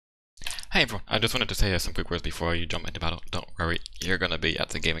Hey everyone, I just wanted to say some quick words before you jump into battle. Don't worry, you're gonna be at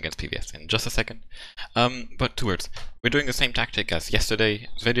the game against PVS in just a second. But 2 words. We're doing the same tactic as yesterday's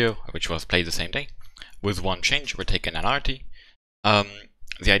video, which was played the same day, with one change. We're taking an arty.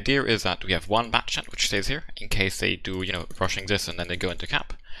 The idea is that we have one batch chat which stays here, in case they do, rushing this and then they go into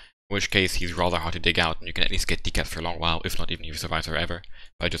cap. In which case he's rather hard to dig out, and you can at least get decaps for a long while, if not even if you survive forever,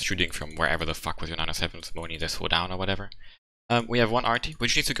 by just shooting from wherever the fuck with your 907s, Moni this or down or whatever. We have one arty,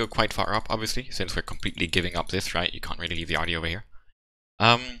 which needs to go quite far up, obviously, since we're completely giving up this, right? You can't really leave the arty over here.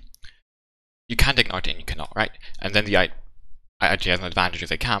 You can take an arty and you cannot, right? And then the arty has an advantage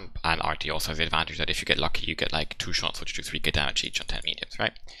as a camp, and arty also has the advantage that if you get lucky, you get like 2 shots which do 3k damage each on 10 mediums,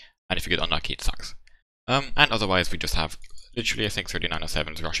 right? And if you get unlucky, it sucks. And otherwise, we just have literally, I think,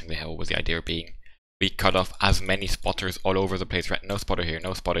 3907s rushing the hill, with the idea being we cut off as many spotters all over the place, right? No spotter here,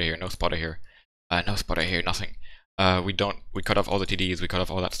 no spotter here, no spotter here, no spotter here, nothing. We cut off all the TDs, we cut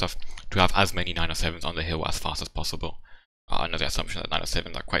off all that stuff to have as many 907s on the hill as fast as possible. Under the assumption that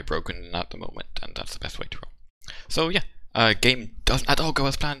 907s are quite broken at the moment, and that's the best way to roll. So yeah, game doesn't at all go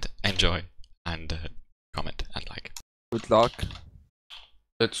as planned. Enjoy, and comment and like. Good luck.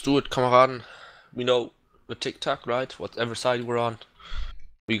 Let's do it, Kameraden. We know the tic-tac, right? Whatever side we're on,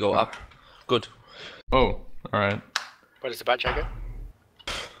 we go up. Good. Oh, alright. What is the batch jacket?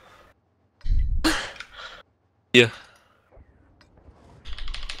 Yeah.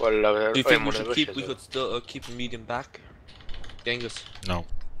 Well, Do you think we could still keep a medium back? Genghis? No.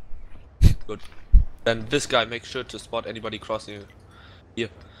 Good. Then this guy, make sure to spot anybody crossing here.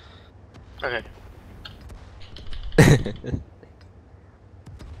 Okay.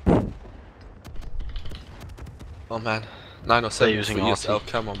 Oh man, 907 using for ESL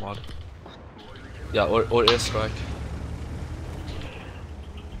camera mod. Yeah, or airstrike.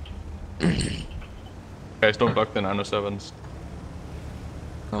 Guys, don't block the 907s.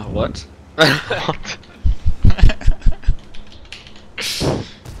 What? What?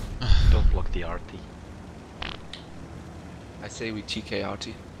 Don't block the RT. I say we TK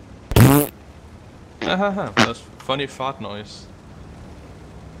RT. That's funny fart noise.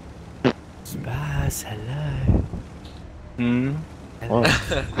 Spaz, hello. Hello,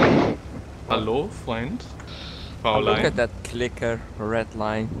 hello friend. Look at that clicker, red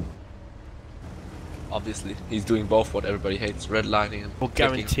line. Obviously, he's doing both what everybody hates, redlining and We'll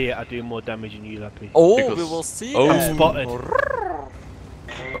guarantee it, I do more damage than you, Lappy. Oh, Because- we will see. Oh. that. Spotted.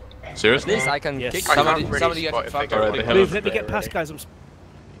 At Seriously? least I can Yes. kick I can't Somebody, really somebody spot get if fucked they go already. right ahead. Move, let me get past, guys. I'm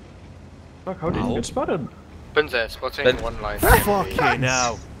Fuck, how did you get spotted? Bunzer, spotting Ben- one line. fucking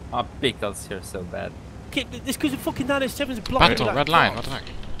now. Our pickles here so bad. This because the fucking 907's blocking Battle, that red line, cross. what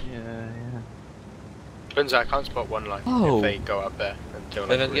the heck? Yeah. Bunzer, I can't spot one line Oh. if they go up there until And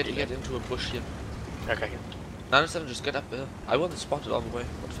like then really get late. into a bush here. Okay. 907, just get up there. I wasn't spotted all the way.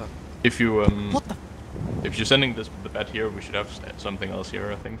 What the fuck? If you What the? if you're sending the bat here, we should have something else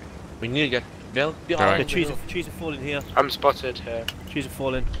here, I think. We need to get well The behind. trees are falling here. I'm spotted here. Trees are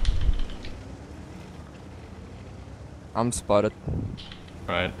falling. I'm spotted.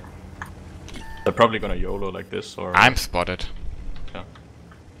 Right. They're probably gonna YOLO like this, or I'm spotted. Yeah.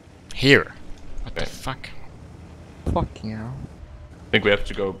 Here. What the Okay. fuck? Fucking hell. I think we have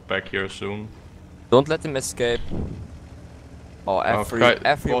to go back here soon. Don't let him escape. Oh,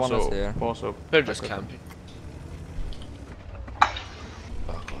 everyone is here. Also, They're just camping.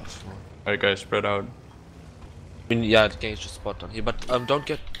 Fuck off. alright guys, spread out. I mean, yeah, the game's just spot on here, but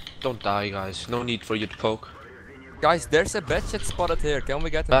don't die, guys. No need for you to poke. Guys, there's a batchet spotted here. Can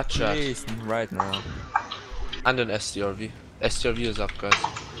we get him Batchet. please right now? And an STRV. STRV is up, guys.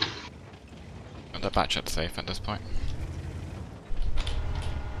 And the batch chat's safe at this point.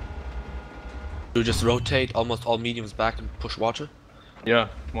 You just rotate almost all mediums back and push water. Yeah,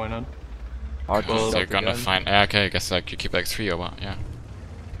 why not? Hard to So stop you're gonna again. find. Okay, I guess like you keep like 3 or what? Yeah.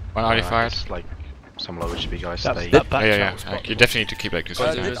 One already fired. It's like some low HP guys That stay. batch Yeah. was Like, you definitely need to keep like 2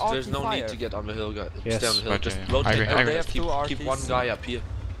 Well, spots. did Yeah. There's no RT need fire? to get on the hill, guys. Yes. Stay on the hill. But, Just yeah, I rotate. agree, I agree. They have keep, two keep RTs. one guy up here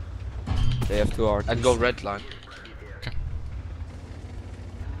They have 2 RTs. and go red line. Okay.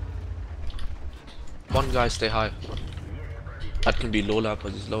 One guy stay high. That can be Lola,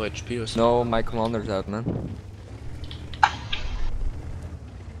 but he's low HP or something. No, my commander's out, man.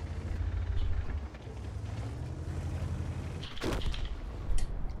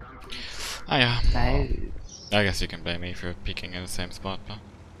 Ah yeah. Nice. I guess you can blame me for peeking in the same spot, but.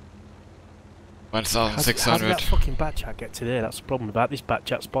 When it's all How did 600. that fucking bat chat get to there? That's the problem about this bat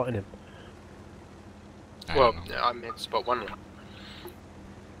chat spotting him. I Well, don't know. I'm here to spot one line.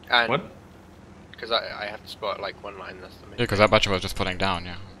 And What? Because I have to spot like one line, that's the main Yeah, because that batch was just pulling down,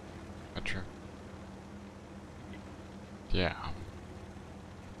 yeah. But true. Yeah.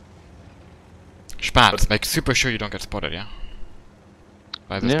 Spats, make super sure you don't get spotted, yeah?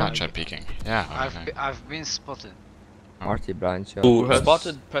 By this bad chat peeking. Yeah. I've been spotted. Marty blind shot. Who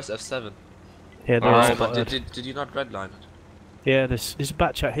spotted? Press F7. Yeah, they're Alright. spotted. Did you not redline it? Yeah, there's a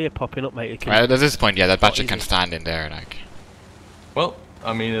bat chat here popping up, mate. Right, at this point, yeah, that bad chat easy. can stand in there, like. Well,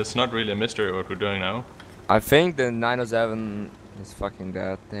 I mean, it's not really a mystery what we're doing now. I think the 907 is fucking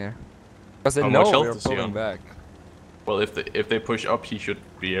dead there. Because they How know much health we're is he pulling on? back. Well, if they push up, he should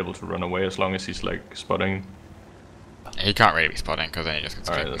be able to run away as long as he's like spotting. He can't really be spotting, because then he just gets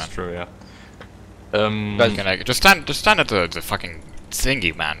Alright, killed, man. that's true, yeah. You can, like, just stand at the fucking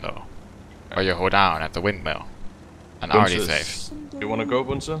thingy, man, though. Or you hold down at the windmill. And already Bunce safe. You wanna go,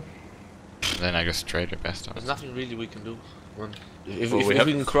 Bunce? Then I just trade your best on There's it. nothing really we can do. If Well, we have-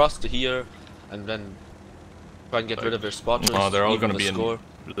 can cross to here and then try and get rid of their spotters, No, they're all even gonna the be in. score,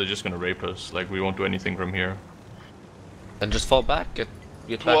 They're just gonna rape us. Like, we won't do anything from here. and just fall back, get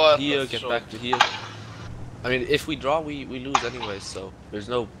back What to here, the get fuck? back to here. I mean, if we draw, we lose anyway, so there's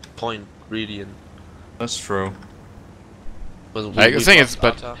no point really in. That's true. Well, Like, the thing is, lost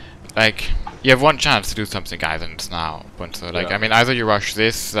but- Arta. Like, you have one chance to do something, guys, and it's now. But so, like, Yeah. I mean, either you rush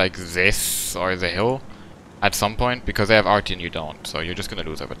this, like this, or the hill, at some point, because they have RT and you don't, so you're just gonna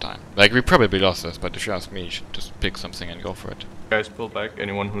lose over time. Like, we probably lost this, but if you ask me, you should just pick something and go for it. Guys, pull back.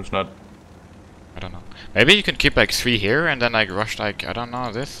 Anyone who's not. I don't know. Maybe you can keep like 3 here and then like rush like, I don't know,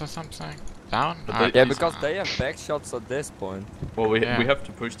 this or something? Down? But Alright, Yeah, these because are- they have back shots at this point. Well, we Yeah. have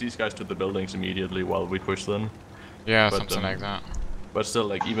to push these guys to the buildings immediately while we push them. Yeah, but, something like that. But still,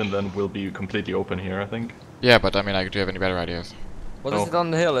 like, even then, we'll be completely open here, I think. Yeah, but I mean, like, do you have any better ideas? What No. is it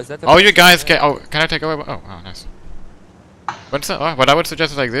on the hill? Is that the Oh, you back guys shot? can. Oh, can I take away? Oh, nice. What I would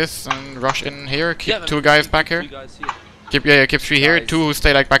suggest is like this and rush in here. Keep Yeah, then 2 guys back three here. guys here. Keep 3 here. Guys. 2 who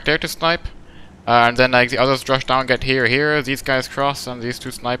stay like back there to snipe. And then like the others rush down, get here. These guys cross, and these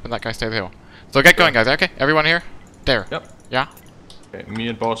 2 snipe, and that guy stays hill. So get going, guys. Okay, everyone here. There. Yep. Yeah. Okay, me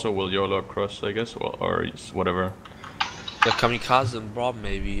and Bosso will YOLO across, I guess, or whatever. Yeah, Kamikaze and Rob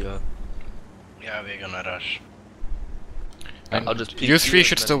maybe. Yeah, we're gonna rush. And I'll just peek you here 3 and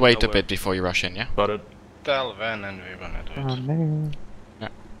should then still wait a nowhere. bit before you rush in. Yeah. Got it. Tell when and we're gonna do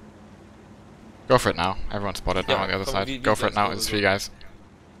it. Go for it now. Everyone's spotted now Yeah, on the other come, side. these Go for it guys now. go, It's go. 3 guys.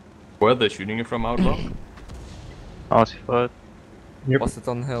 Where are they shooting you from, Outlaw? What's it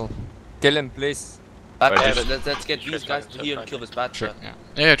on the hill? Kill him, please. But, Right, yeah, just- but let's get Sure, these guys fine, to sure, here fine. and kill this bad True. shot.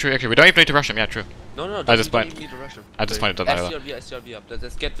 Yeah, true. Actually, we don't even need to rush him. Yeah, true. No, At this we don't point- even need to rush him. At this point, it doesn't matter. SCRB, SCRB up.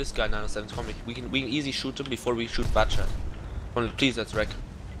 Let's get this guy 907 coming. We can easily shoot him before we shoot bad shot. Come on, please, let's wreck.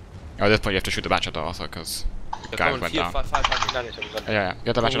 Oh, at this point, you have to shoot the batch out though, also, because Yeah, guys come on, went here, down. 500. Yeah.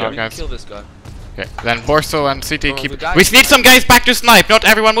 Get the batch Come out, on, we can guys. kill this guy. Okay. Then Borso and CT Come on, keep. the guys- We need some guys back to snipe. Not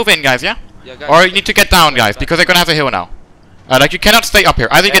everyone move in, guys. Yeah. Yeah, guys. Or you need to get down, guys, because they're gonna have the hill now. Like you cannot stay up here.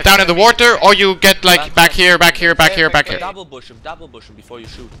 Either you get down in the water, or you get like back here. Double bush him before you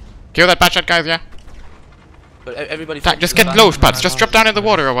shoot. Kill that batch out, guys. Yeah. But everybody. Just get low spots. Just drop down in the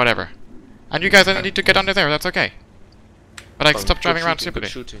water or whatever. And you guys don't need to get under there. That's okay. But like, stop driving around stupidly.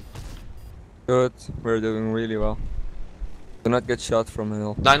 Shooting. Good, we're doing really well. Do not get shot from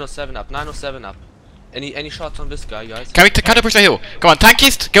hill. 907 up. 907 up. Any shots on this guy, guys? Can we push the hill? Come on,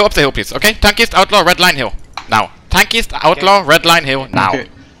 Tankist, go up the hill, please. Okay, Tankist, Outlaw, Red Line Hill. Now. Tankist, Outlaw, Red Line Hill. Now. Okay.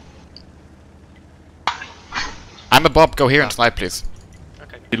 I'm a Bob. Go here and snipe, please.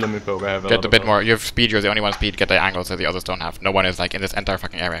 Let me poke, I have Get a bit of more. You have speed. You're the only one speed. Get the angles that the others don't have. No one is like in this entire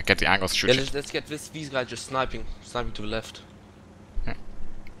fucking area. Get the angles. Shoot. Yeah, let's get these guys just sniping to the left.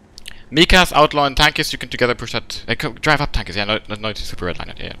 Mikas, Outlaw, and Tankist, you can together push that. Drive up, Tankist. Yeah, no, super red line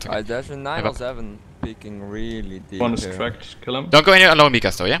it. Yeah, it's okay. There's a 907 peeking really deep. One is here. tracked, kill him. Don't go in here alone,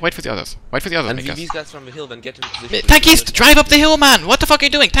 Mikas, though. Yeah, wait for the others. Wait for the others, And Mikas. these guys from the hill then get in position. Tankist, drive up the hill, man. What the fuck are you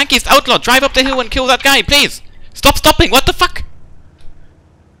doing? Tankist, Outlaw, drive up the hill and kill that guy, please. Stop stopping. What the fuck?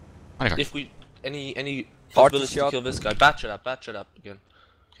 If we any Party possibility to shot. kill this guy, batch it up again.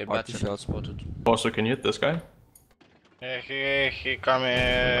 Okay, Party batch it up, shot. spotted. Also, can you hit this guy? He come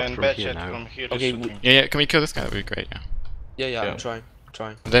in From bad here shot now. from here. Okay, shooting. Yeah, can we kill this guy? That'd be great. Yeah. Yeah, Yeah. I'm trying.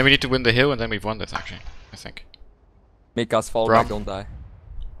 And then we need to win the hill, and then we've won this actually. I think. Make us fall Bro. back, don't die.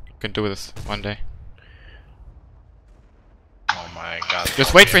 We can do this one day. Oh my god.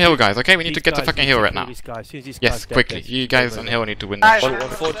 Just wait for hill, guys. Okay, we need to These get the guys fucking need hill to right kill now. these guys. As soon as these Yes, guys dead, quickly. they You just guys go on over hill there. need to win Guys, this.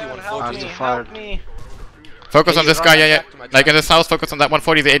 140, help 140. me, fired. help me. Focus Can on you this run guy, right yeah. back to my Like in the truck? south, focus on that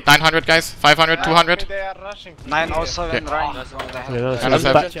 140, the 900 guys. 500, 200. They are rushing. 907 right. Nice one. Yeah, And that's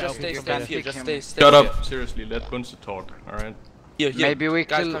a batch Just out. stay here. Just stay Shut here. up! Seriously, let Bunce talk, alright? Here. Maybe we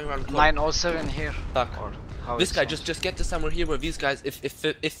Guys kill coming around the 907 here. Fuck. Or how This it guy, sounds. just get to somewhere here where these guys, if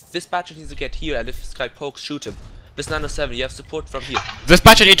this batch needs to get here, and if this guy pokes, shoot him. This 907, you have support from here. This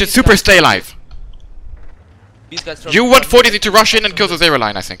batch need to super stay alive. These guys from You 140 need to rush in and kill the zero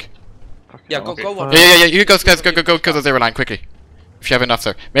line, I think. Yeah, go one. Yeah. You guys go kill the zero line quickly. If you have enough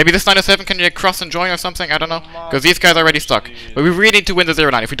there. Maybe this 907 can you cross and join or something? I don't know. Because these guys are already stuck. But we really need to win the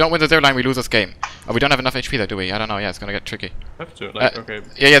zero line. If we don't win the zero line, we lose this game. Oh, we don't have enough HP there, do we? I don't know. Yeah, it's gonna get tricky. Have to, like, okay.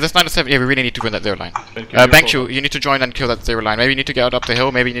 Yeah, this 907. Yeah, we really need to win that zero line. Bankshu, you need to join and kill that zero line. Maybe you need to get up the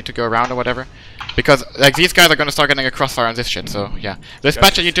hill. Maybe you need to go around or whatever. Because like these guys are gonna start getting a crossfire on this shit. So yeah, this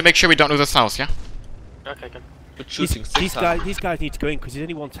batch you need to make sure we don't lose the south. Yeah. Okay. These guys need to go in because there's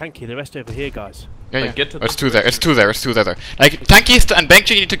only one tanky. The rest over here, guys. Yeah, Like, get to it's two there. It's two there. Like Tankies and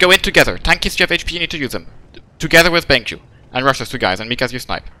Bankju, you need to go in together. Tankies, you have HP, you need to use them together with Bankju and rush those two guys. And Mikas, you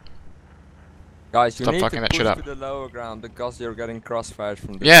snipe. Guys, you Stop need fucking to that push shit up. to the lower ground because you're getting crossfires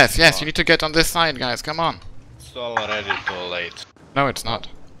from this. Yes, you need to get on this side, guys. Come on. It's already too late. No, it's not.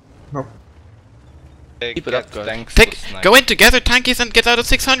 They Keep it up, get guys. tanks to snipe. Go in together, Tankies, and get out of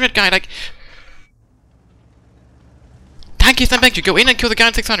 600, guy. Like Tankies and Bankju, go in and kill the guy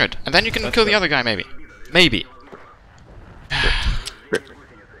in 600, and then you can kill the other guy, maybe. Maybe.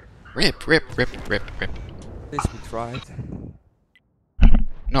 Rip. This we tried.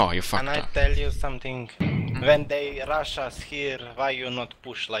 No, you Can fucked I up. tell you something? When they rush us here, why you not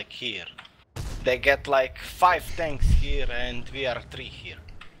push like here? They get like 5 tanks here and we are 3 here.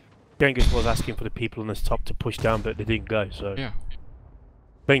 Genghis was asking for the people on this top to push down, but they didn't go, so... Yeah.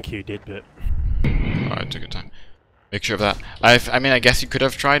 Thank you, did, but... Alright, took your time. Make sure of that. I mean, I guess you could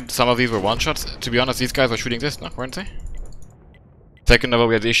have tried. Some of these were one-shots. To be honest, these guys were shooting this, no? Weren't they? Second of all,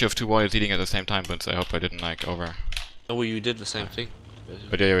 we had the issue of 2 warriors eating at the same time, but I hope I didn't, like, over... Oh, you did the same thing.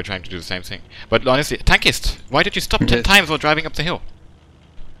 But yeah, you were trying to do the same thing. But honestly, Tankist, why did you stop 10 times while driving up the hill?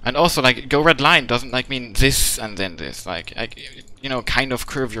 And also, like, go red line doesn't, like, mean this and then this. Like you know, kind of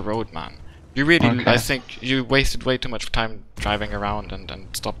curve your road, man. You really, I think, you wasted way too much time driving around and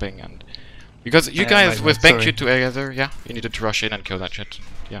stopping and... Because you guys, with Bankju together, yeah, you needed to rush in and kill that shit.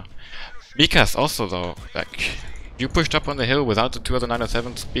 Yeah. Mikas also, though, like... You pushed up on the hill without the 2 other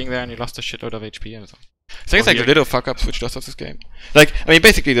 907s being there and you lost a shitload of HP and so. Things like the little fuck-ups which lost us this game. Like, I mean,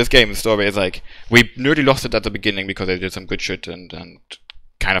 basically this game, the story is like, we nearly lost it at the beginning because they did some good shit and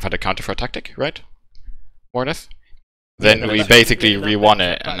kind of had a counter for a tactic, right? More or less? Then we basically re-won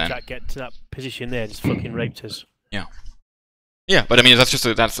it and then... Get to that position there, just fucking raped us. Yeah. Yeah, but I mean,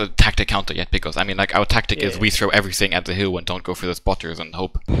 that's a tactic counter yet, because, I mean, like, our tactic is we throw everything at the hill and don't go for the spotters and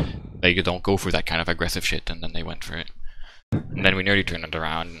hope they don't go for that kind of aggressive shit, and then they went for it. And then we nearly turned it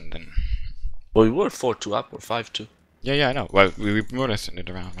around, and then... Well, we were 4-2 up or 5-2. Yeah, I know. Well, we more or less turned it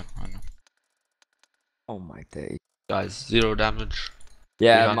around, I know. Oh my day. Guys, 0 damage.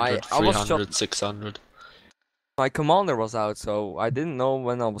 Yeah, 300, I was 300, shot. 600. My commander was out, so I didn't know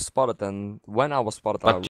when I was spotted, and when I was spotted, But